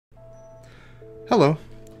Hello,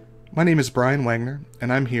 my name is Brian Wagner,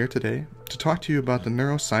 and I'm here today to talk to you about the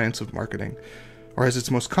neuroscience of marketing, or as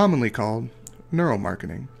it's most commonly called,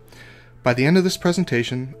 neuromarketing. By the end of this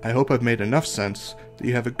presentation, I hope I've made enough sense that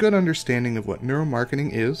you have a good understanding of what neuromarketing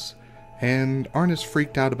is, and aren't as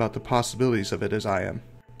freaked out about the possibilities of it as I am.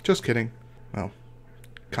 Just kidding. Well,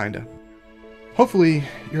 kinda. Hopefully,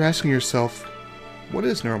 you're asking yourself, what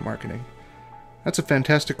is neuromarketing? That's a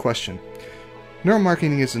fantastic question.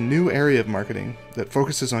 Neuromarketing is a new area of marketing that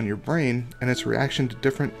focuses on your brain and its reaction to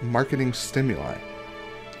different marketing stimuli.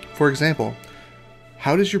 For example,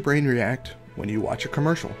 how does your brain react when you watch a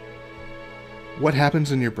commercial? What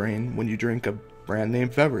happens in your brain when you drink a brand name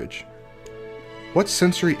beverage? What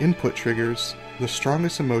sensory input triggers the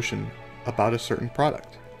strongest emotion about a certain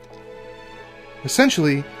product?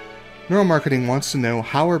 Essentially, neuromarketing wants to know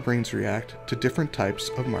how our brains react to different types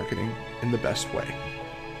of marketing in the best way.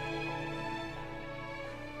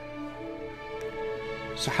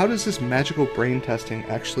 So how does this magical brain testing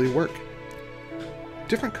actually work?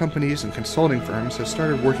 Different companies and consulting firms have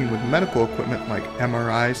started working with medical equipment like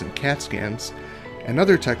MRIs and CAT scans and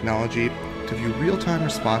other technology to view real-time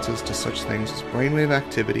responses to such things as brainwave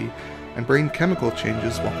activity and brain chemical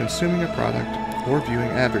changes while consuming a product or viewing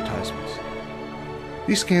advertisements.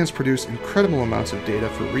 These scans produce incredible amounts of data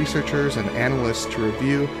for researchers and analysts to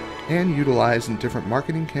review and utilize in different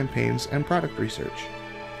marketing campaigns and product research.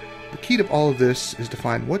 The key to all of this is to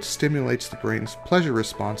find what stimulates the brain's pleasure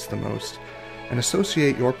response the most and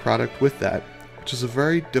associate your product with that, which is a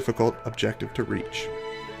very difficult objective to reach.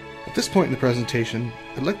 At this point in the presentation,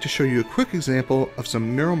 I'd like to show you a quick example of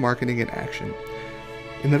some neuromarketing in action.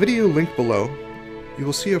 In the video linked below, you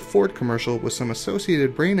will see a Ford commercial with some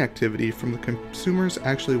associated brain activity from the consumers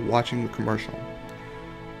actually watching the commercial.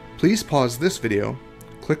 Please pause this video,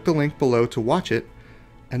 click the link below to watch it,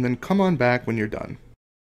 and then come on back when you're done.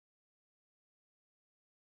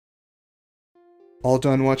 All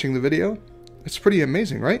done watching the video? It's pretty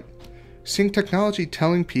amazing, right? Seeing technology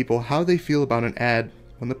telling people how they feel about an ad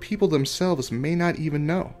when the people themselves may not even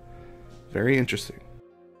know. Very interesting.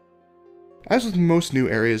 As with most new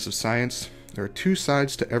areas of science, there are two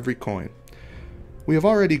sides to every coin. We have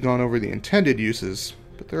already gone over the intended uses,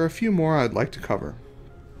 but there are a few more I'd like to cover.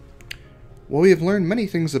 While we have learned many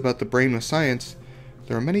things about the brain with science,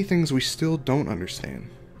 there are many things we still don't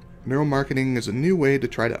understand. Neuromarketing is a new way to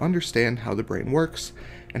try to understand how the brain works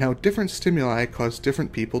and how different stimuli cause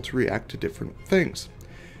different people to react to different things.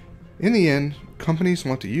 In the end, companies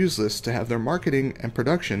want to use this to have their marketing and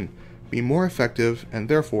production be more effective and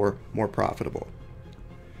therefore more profitable.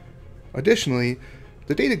 Additionally,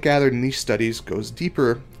 the data gathered in these studies goes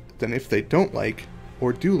deeper than if they don't like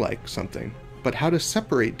or do like something, but how to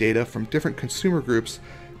separate data from different consumer groups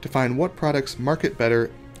to find what products market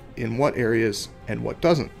better in what areas and what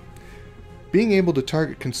doesn't. Being able to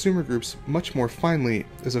target consumer groups much more finely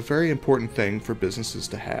is a very important thing for businesses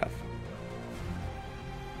to have.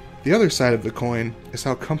 The other side of the coin is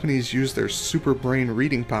how companies use their super brain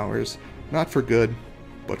reading powers not for good,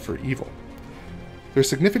 but for evil. There are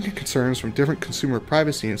significant concerns from different consumer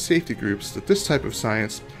privacy and safety groups that this type of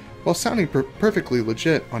science, while sounding perfectly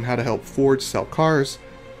legit on how to help Ford sell cars,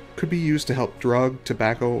 could be used to help drug,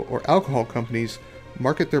 tobacco, or alcohol companies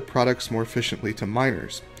market their products more efficiently to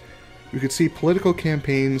minors. We could see political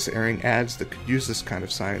campaigns airing ads that could use this kind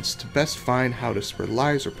of science to best find how to spread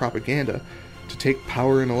lies or propaganda to take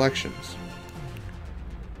power in elections.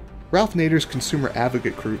 Ralph Nader's consumer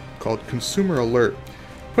advocate group called Consumer Alert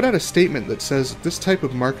put out a statement that says that this type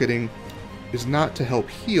of marketing is not to help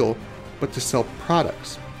heal, but to sell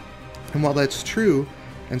products. And while that's true,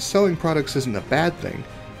 and selling products isn't a bad thing,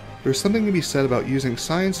 there's something to be said about using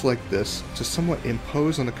science like this to somewhat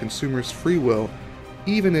impose on a consumer's free will,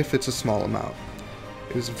 even if it's a small amount.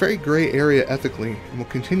 It is a very gray area ethically and will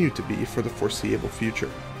continue to be for the foreseeable future.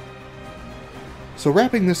 So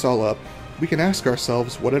wrapping this all up, we can ask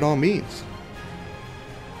ourselves what it all means.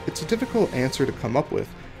 It's a difficult answer to come up with,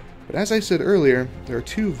 but as I said earlier, there are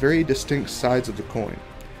two very distinct sides of the coin.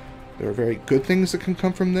 There are very good things that can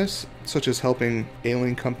come from this, such as helping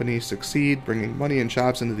ailing companies succeed, bringing money and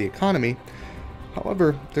jobs into the economy.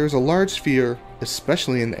 However, there is a large fear,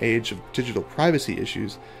 especially in the age of digital privacy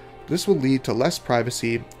issues, this will lead to less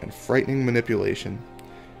privacy and frightening manipulation.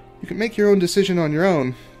 You can make your own decision on your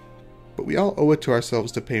own, but we all owe it to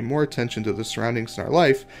ourselves to pay more attention to the surroundings in our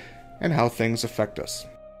life and how things affect us.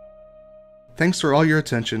 Thanks for all your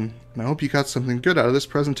attention, and I hope you got something good out of this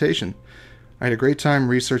presentation. I had a great time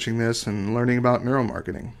researching this and learning about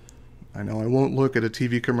neuromarketing. I know I won't look at a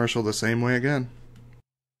TV commercial the same way again.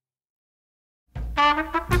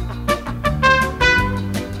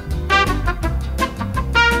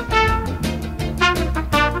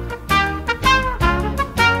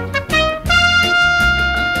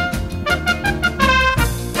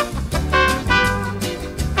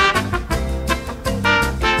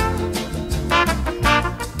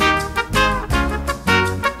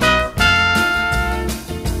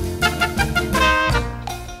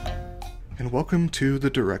 Welcome to the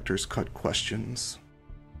Director's Cut Questions.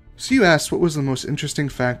 So you asked what was the most interesting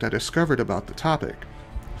fact I discovered about the topic.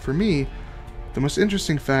 For me, the most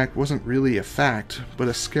interesting fact wasn't really a fact, but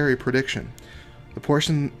a scary prediction. The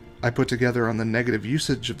portion I put together on the negative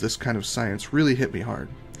usage of this kind of science really hit me hard.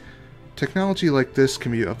 Technology like this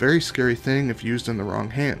can be a very scary thing if used in the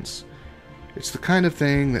wrong hands. It's the kind of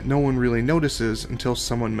thing that no one really notices until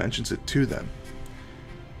someone mentions it to them.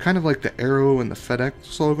 Kind of like the arrow in the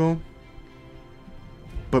FedEx logo,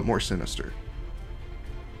 but more sinister.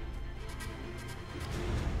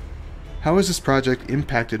 How has this project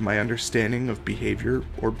impacted my understanding of behavior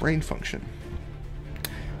or brain function?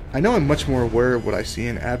 I know I'm much more aware of what I see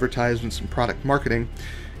in advertisements and product marketing.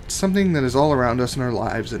 It's something that is all around us in our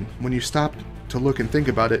lives, and when you stop to look and think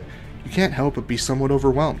about it, you can't help but be somewhat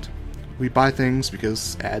overwhelmed. We buy things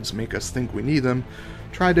because ads make us think we need them,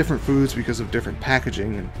 try different foods because of different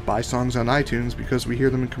packaging, and buy songs on iTunes because we hear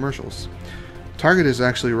them in commercials. Target is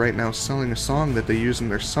actually right now selling a song that they use in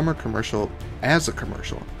their summer commercial as a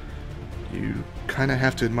commercial. You kinda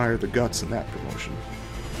have to admire the guts in that promotion.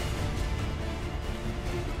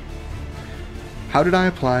 How did I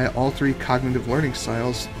apply all three cognitive learning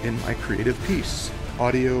styles in my creative piece?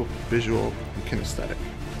 Audio, visual, and kinesthetic.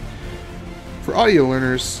 For audio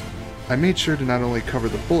learners, I made sure to not only cover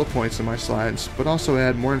the bullet points in my slides, but also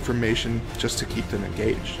add more information just to keep them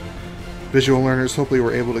engaged. Visual learners hopefully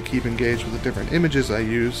were able to keep engaged with the different images I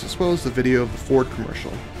use, as well as the video of the Ford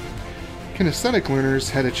commercial. Kinesthetic learners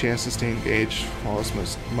had a chance to stay engaged, while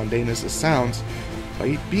as mundane as this sounds,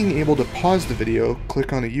 by being able to pause the video,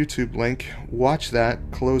 click on a YouTube link, watch that,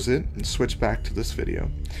 close it, and switch back to this video.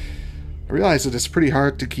 I realize that it's pretty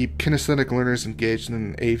hard to keep kinesthetic learners engaged in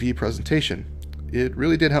an AV presentation. It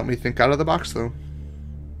really did help me think out of the box though.